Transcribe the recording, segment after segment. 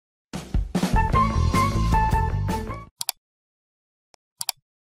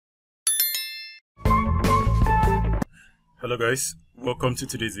Hello guys, welcome to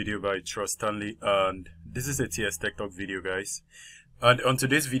today's video by Trust Stanley, and this is a TS Tech Talk video guys. And on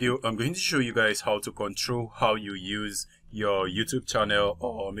today's video I'm going to show you guys how to control how you use your YouTube channel,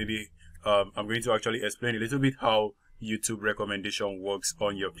 or maybe I'm going to actually explain a little bit how YouTube recommendation works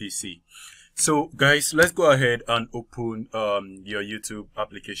on your PC. So guys, let's go ahead and open your YouTube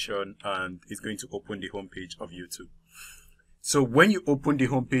application, and it's going to open the homepage of YouTube. So when you open the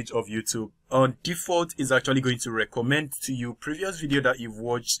homepage of YouTube, on default is actually going to recommend to you previous video that you've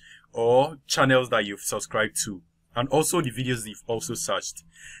watched or channels that you've subscribed to, and also the videos you've also searched.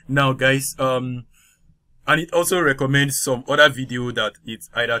 Now guys, and it also recommends some other video that it's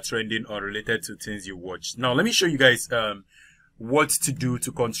either trending or related to things you watched. Now let me show you guys what to do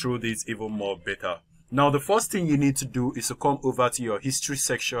to control this even more better. Now the first thing you need to do is to come over to your history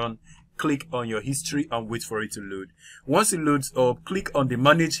section, click on your history and wait for it to load. Once it loads up, click on the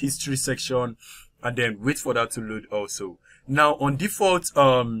manage history section and then wait for that to load also. Now on default,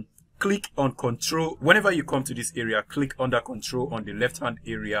 click on control. Whenever you come to this area, click under control on the left hand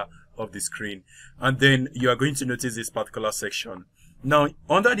area of the screen, and then you are going to notice this particular section. Now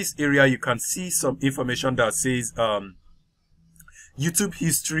under this area you can see some information that says YouTube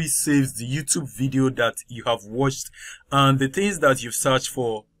history saves the YouTube video that you have watched and the things that you've searched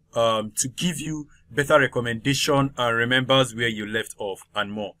for, to give you better recommendation and remembers where you left off and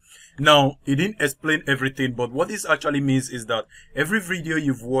more. Now, it didn't explain everything, but what this actually means is that every video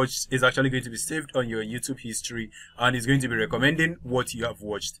you've watched is actually going to be saved on your YouTube history and is going to be recommending what you have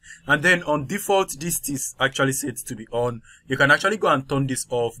watched. And then on default, this is actually set to be on. You can actually go and turn this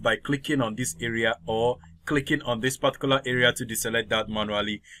off by clicking on this area or clicking on this particular area to deselect that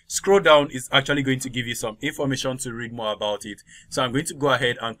manually. Scroll down is actually going to give you some information to read more about it. So I'm going to go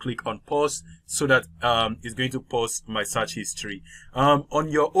ahead and click on pause so that it's going to pause my search history. On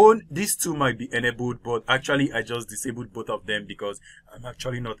your own, these two might be enabled, but actually I just disabled both of them because I'm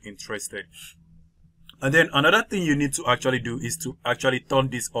actually not interested. And then another thing you need to actually do is to actually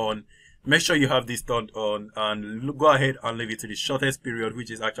turn this on. Make sure you have this turned on and go ahead and leave it to the shortest period, which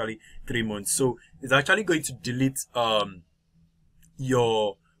is actually 3 months. So it's actually going to delete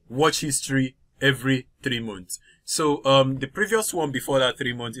your watch history every 3 months. So the previous one before that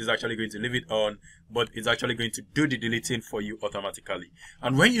 3 months is actually going to leave it on, but it's actually going to do the deleting for you automatically.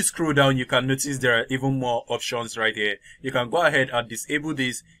 And when you scroll down, you can notice there are even more options right here. You can go ahead and disable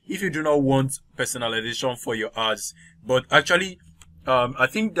this if you do not want personalization for your ads, but actually I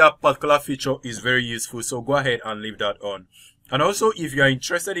think that particular feature is very useful, so go ahead and leave that on. And also, if you are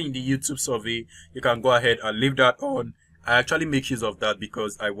interested in the YouTube survey, you can go ahead and leave that on. I actually make use of that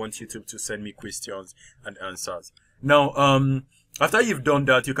because I want YouTube to send me questions and answers. Now, after you've done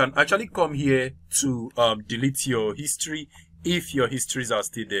that, you can actually come here to delete your history if your histories are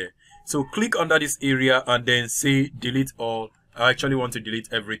still there. So click under this area and then say delete all. I actually want to delete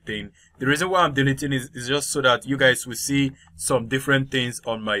everything. The reason why I'm deleting is just so that you guys will see some different things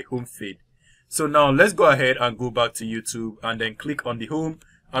on my home feed. So now let's go ahead and go back to YouTube and then click on the home.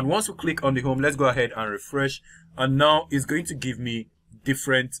 And once we click on the home, let's go ahead and refresh. And now it's going to give me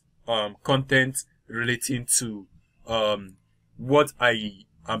different content relating to what I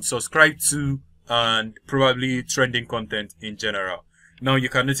am subscribed to and probably trending content in general. Now you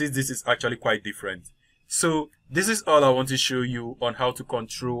can notice this is actually quite different. So this is all I want to show you on how to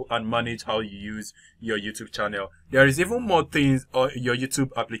control and manage how you use your YouTube channel. There is even more things on your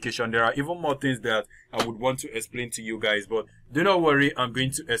YouTube application. There are even more things that I would want to explain to you guys, but do not worry, I'm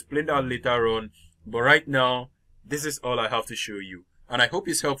going to explain that later on. But right now, this is all I have to show you. And I hope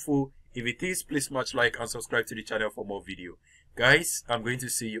it's helpful. If it is, please smash like and subscribe to the channel for more video. Guys, I'm going to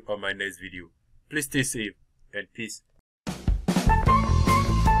see you on my next video. Please stay safe and peace.